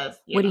all. Just,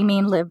 What do you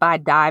mean live by,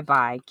 die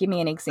by? Give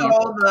me an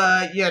example.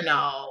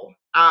 So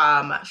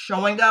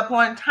showing up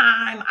on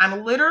time.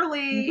 I'm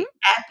literally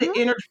at the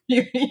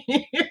interview.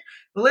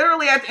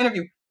 Literally at the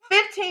interview.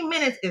 15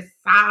 minutes is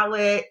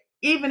solid.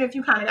 Even if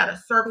you kind of got to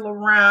circle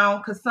around,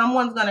 because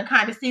someone's going to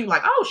kind of see you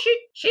like, oh,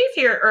 she's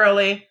here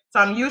early. So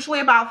I'm usually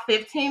about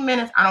 15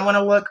 minutes. I don't want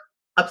to look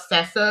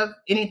obsessive.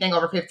 Anything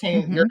over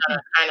 15, you're going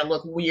to kind of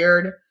look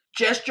weird.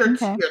 Just your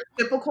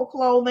typical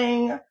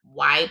clothing,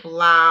 white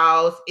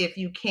blouse, if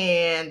you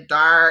can,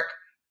 dark.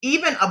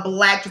 Even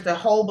just a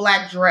whole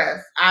black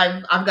dress.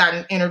 I've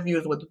gotten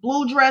interviews with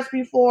blue dress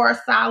before,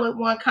 a solid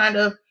one, kind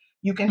of.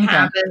 You can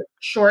have it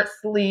short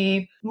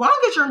sleeve. As long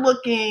as you're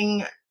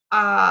looking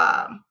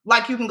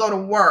like you can go to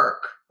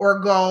work or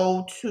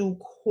go to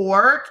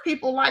court,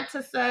 people like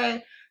to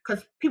say,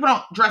 because people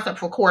don't dress up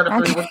for court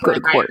if they're go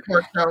to court.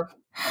 So.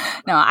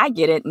 No, I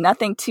get it.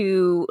 Nothing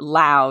too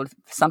loud.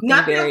 Something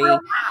very real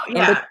loud.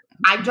 Yeah.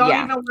 I don't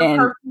even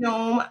wear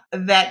perfume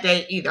that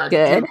day either.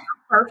 Good.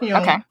 Perfume.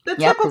 Okay.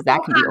 Yeah, because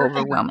that can be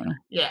overwhelming.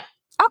 Yeah.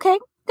 Okay.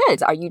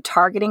 Good. Are you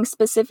targeting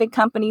specific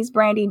companies,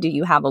 Brandy? Do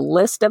you have a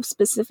list of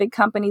specific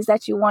companies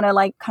that you want to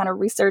like kind of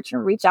research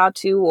and reach out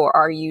to, or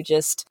are you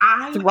just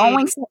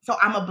throwing? So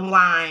I'm a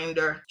blind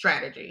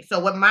strategy. So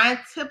with my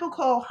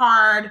typical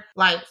hard,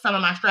 like some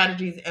of my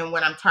strategies and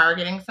when I'm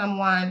targeting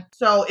someone.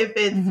 So if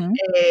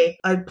it's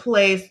a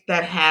place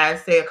that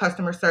has, say, a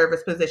customer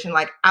service position,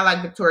 like I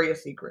like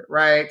Victoria's Secret,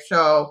 right?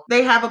 So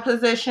they have a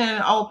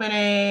position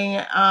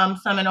opening,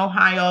 some in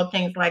Ohio,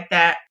 things like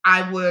that.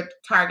 I would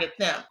target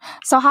them.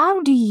 So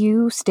how do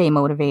you stay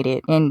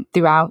motivated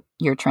throughout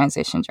your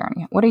transition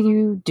journey? What are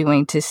you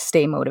doing to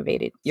stay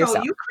motivated yourself?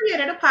 So you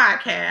created a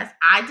podcast.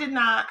 I did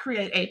not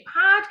create a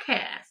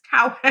podcast.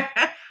 However,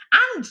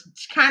 I'm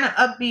kind of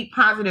upbeat,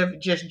 positive,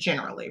 just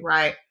generally,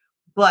 right?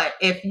 But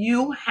if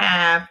you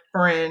have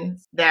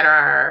friends that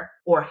are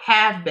or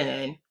have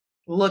been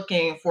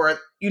looking for,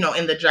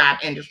 in the job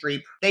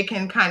industry, they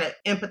can kind of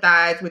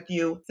empathize with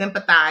you,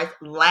 sympathize,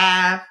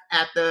 laugh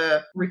at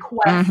the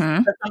requests.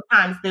 But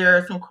sometimes there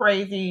are some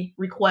crazy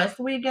requests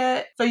we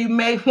get. So you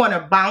may want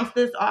to bounce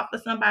this off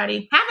of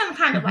somebody. Having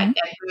kind of like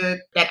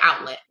that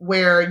outlet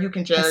where you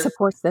can just... A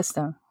support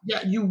system.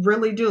 Yeah, you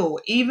really do.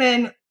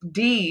 Even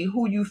D,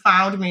 who you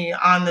found me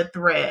on the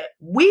thread,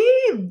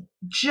 we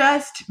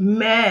just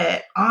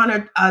met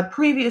on a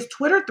previous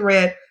Twitter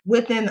thread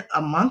within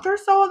a month or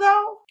so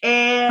ago.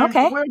 And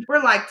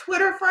we're like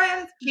Twitter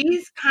friends.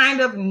 She's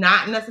kind of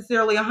not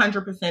necessarily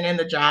 100% in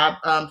the job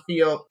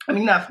field. I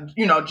mean, not,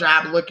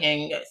 job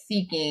looking,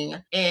 seeking,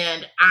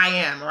 and I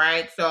am,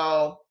 right?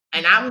 So...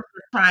 And I was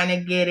just trying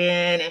to get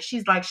in, and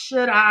she's like,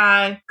 should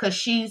I? Because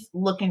she's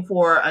looking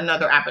for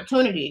another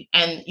opportunity.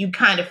 And you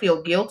kind of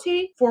feel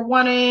guilty for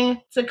wanting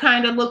to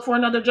kind of look for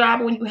another job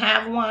when you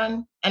have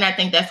one. And I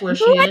think that's where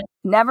she is.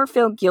 Never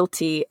feel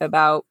guilty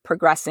about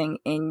progressing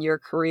in your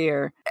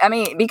career. I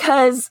mean,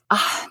 because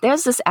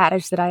there's this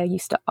adage that I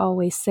used to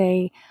always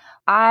say,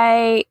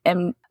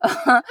 I'm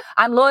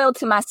loyal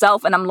to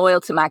myself and I'm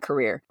loyal to my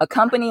career. A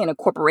company and a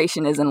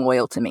corporation isn't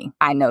loyal to me.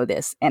 I know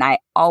this. And I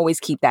always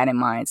keep that in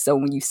mind. So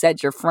when you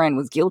said your friend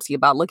was guilty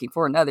about looking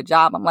for another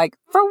job, I'm like,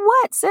 for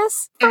what,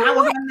 sis? For and I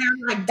was what? in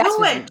there like,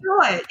 do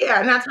it.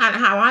 Yeah. And that's kind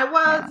of how I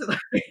was.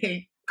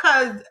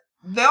 Because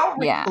they'll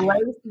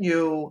replace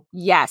you.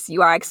 Yes,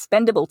 you are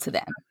expendable to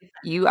them.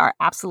 You are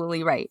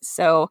absolutely right.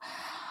 So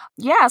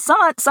yeah,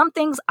 some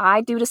things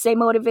I do to stay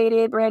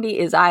motivated, Brandy,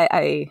 is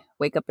I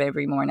wake up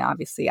every morning.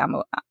 Obviously,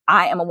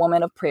 I am a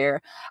woman of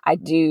prayer.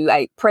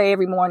 I pray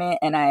every morning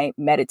and I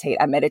meditate.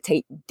 I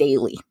meditate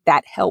daily.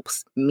 That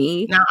helps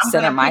me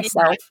center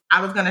myself.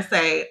 I was going to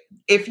say,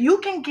 if you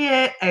can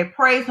get a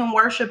praise and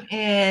worship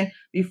in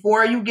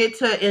before you get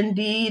to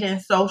Indeed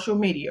and social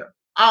media,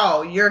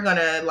 you're going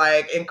to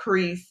like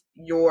increase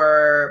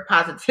your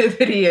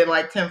positivity and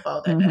like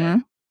tenfold.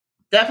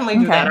 Definitely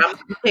do that. I'm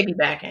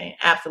piggybacking.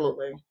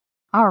 Absolutely.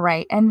 All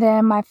right. And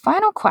then my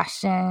final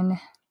question,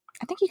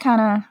 I think you kind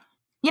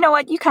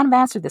of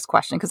answered this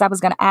question because I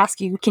was going to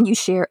ask you, can you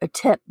share a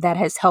tip that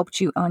has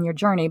helped you on your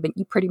journey? But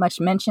you pretty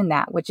much mentioned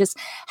that, which is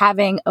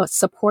having a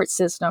support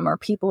system or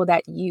people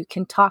that you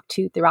can talk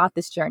to throughout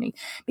this journey.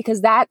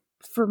 Because that,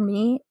 for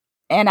me,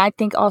 and I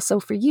think also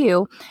for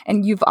you,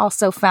 and you've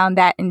also found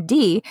that in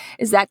D,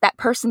 is that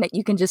person that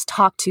you can just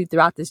talk to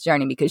throughout this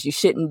journey, because you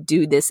shouldn't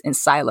do this in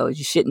silos.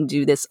 You shouldn't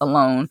do this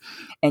alone.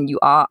 And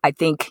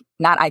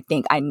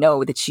I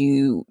know that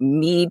you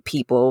need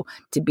people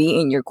to be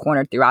in your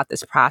corner throughout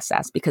this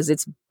process, because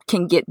it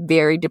can get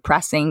very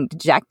depressing,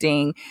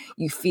 dejecting.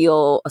 You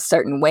feel a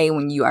certain way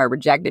when you are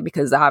rejected,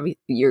 because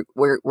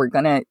we're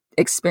going to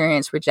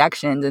experience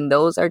rejections, and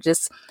those are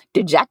just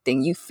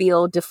dejecting. You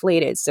feel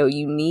deflated. So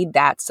you need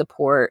that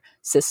support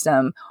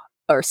system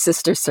or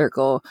sister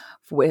circle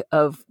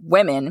of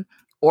women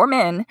or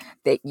men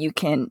that you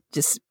can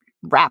just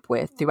rap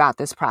with throughout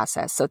this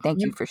process. So thank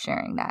you for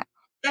sharing that.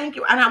 Thank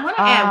you. And I want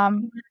to add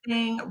one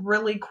thing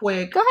really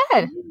quick. Go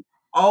ahead.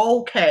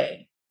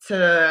 Okay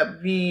to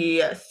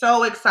be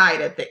so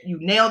excited that you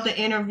nailed the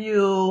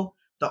interview,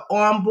 the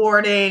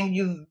onboarding,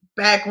 you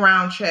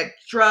background check,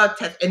 drug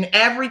test, and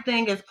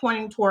everything is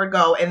pointing toward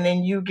go. And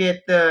then you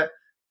get the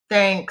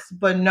thanks,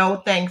 but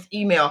no thanks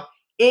email.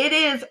 It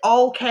is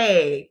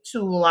okay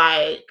to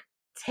like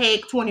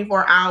take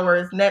 24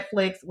 hours,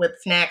 Netflix with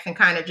snacks, and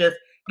kind of just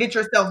get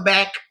yourself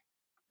back,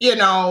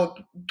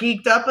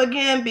 geeked up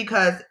again,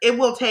 because it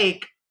will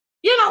take,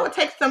 it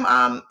takes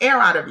some air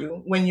out of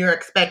you when you're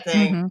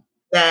expecting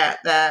that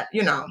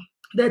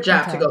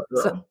job to go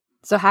through.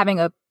 So having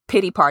a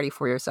pity party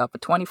for yourself, a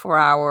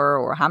 24-hour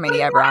or how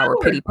many ever hour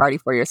pity party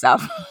for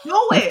yourself.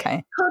 Do it.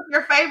 Okay. Cook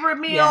your favorite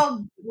meal. Yeah.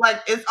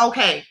 Like, it's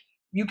okay.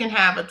 You can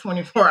have a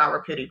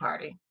 24-hour pity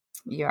party.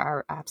 You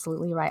are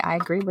absolutely right. I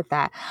agree with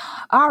that.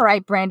 All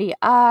right, Brandy.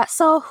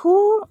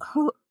 So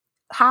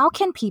how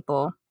can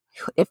people,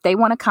 if they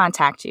want to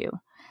contact you,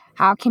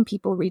 how can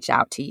people reach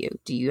out to you?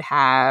 Do you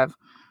have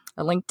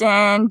a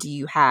LinkedIn? Do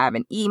you have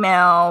an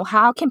email?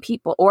 How can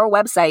people, or a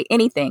website,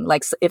 anything?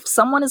 Like, if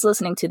someone is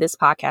listening to this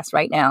podcast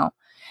right now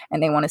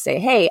and they want to say,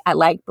 hey, I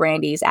like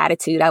Brandy's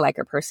attitude, I like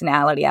her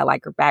personality, I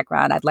like her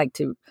background, I'd like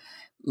to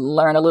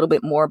learn a little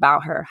bit more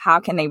about her, how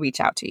can they reach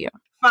out to you?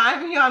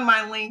 Find me on my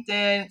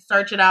LinkedIn,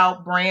 search it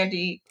out,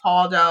 Brandy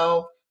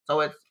Paldo.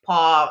 So it's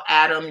Paul,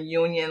 Adam,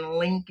 Union,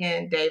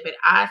 Lincoln, David,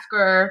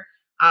 Oscar.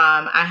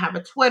 I have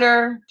a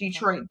Twitter,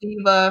 Detroit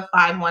Diva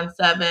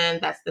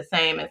 517. That's the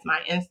same as my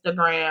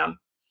Instagram.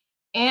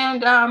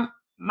 And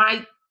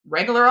my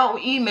regular old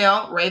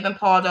email,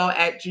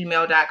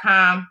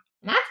 ravenpaldo@gmail.com.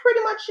 And that's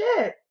pretty much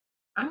it.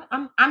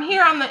 I'm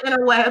here on the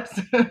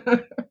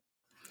interwebs.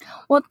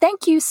 Well,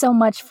 thank you so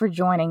much for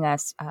joining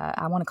us.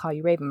 I want to call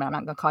you Raven, but I'm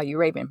not going to call you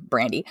Raven,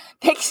 Brandy.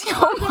 Thanks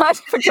so much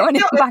for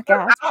joining the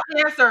podcast. I'll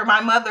answer.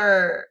 My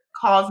mother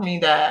calls me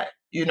that,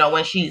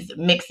 when she's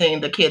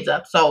mixing the kids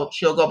up. So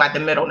she'll go by the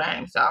middle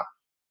name. So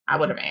I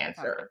would have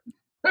answered.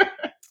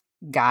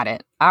 Got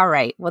it. All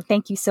right. Well,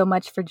 thank you so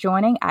much for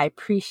joining. I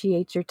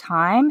appreciate your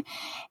time.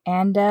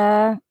 And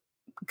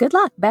good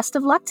luck. Best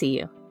of luck to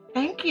you.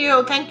 Thank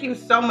you. Thank you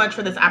so much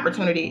for this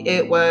opportunity.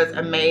 It was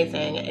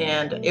amazing.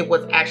 And it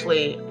was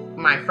actually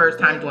my first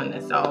time doing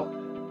this. So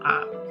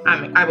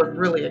I was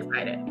really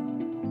excited.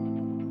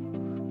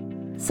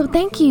 So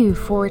thank you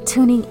for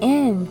tuning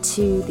in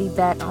to the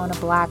Bet on a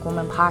Black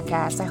Woman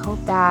podcast. I hope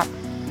that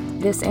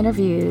this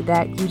interview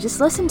that you just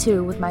listened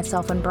to with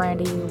myself and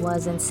Brandy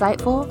was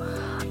insightful.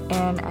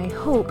 And I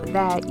hope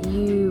that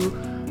you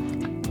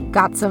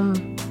got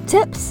some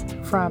tips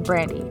from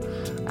Brandy.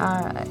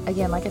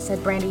 Again, like I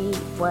said, Brandy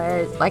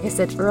was, like I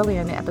said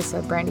earlier in the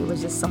episode, Brandy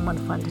was just someone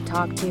fun to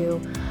talk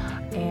to.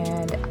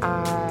 And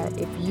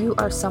if you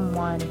are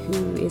someone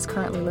who is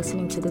currently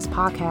listening to this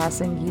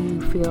podcast and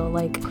you feel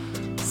like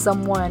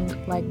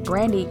someone like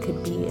Brandy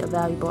could be a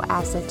valuable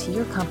asset to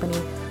your company,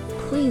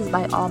 please,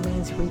 by all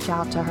means, reach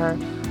out to her.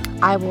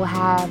 I will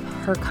have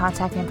her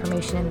contact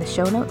information in the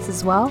show notes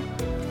as well.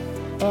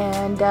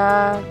 And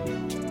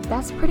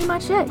that's pretty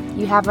much it.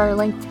 You have her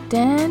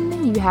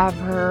LinkedIn, you have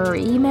her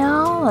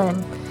email,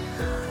 and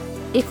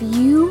if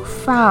you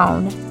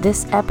found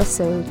this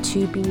episode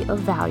to be of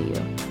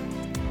value,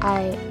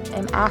 I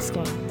am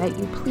asking that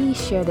you please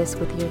share this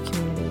with your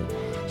community.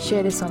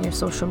 Share this on your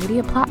social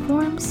media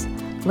platforms,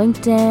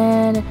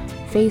 LinkedIn,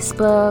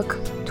 Facebook,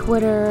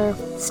 Twitter,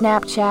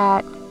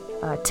 Snapchat,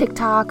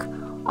 TikTok,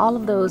 all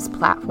of those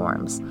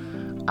platforms.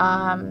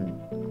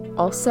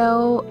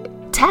 Also,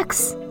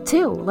 text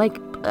too. Like,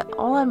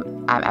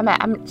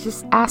 I'm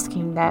just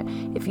asking that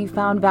if you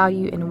found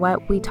value in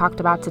what we talked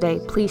about today,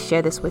 please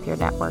share this with your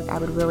network. I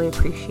would really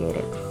appreciate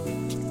it.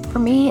 For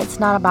me, it's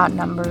not about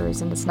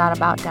numbers and it's not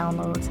about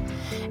downloads.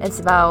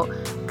 It's about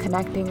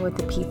connecting with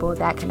the people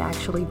that can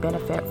actually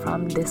benefit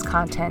from this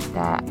content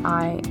that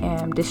I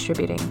am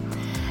distributing.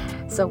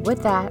 So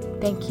with that,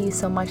 thank you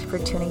so much for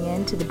tuning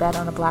in to the Bet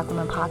on a Black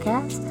Woman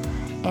podcast,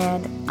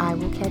 and I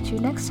will catch you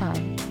next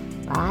time.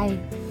 Bye.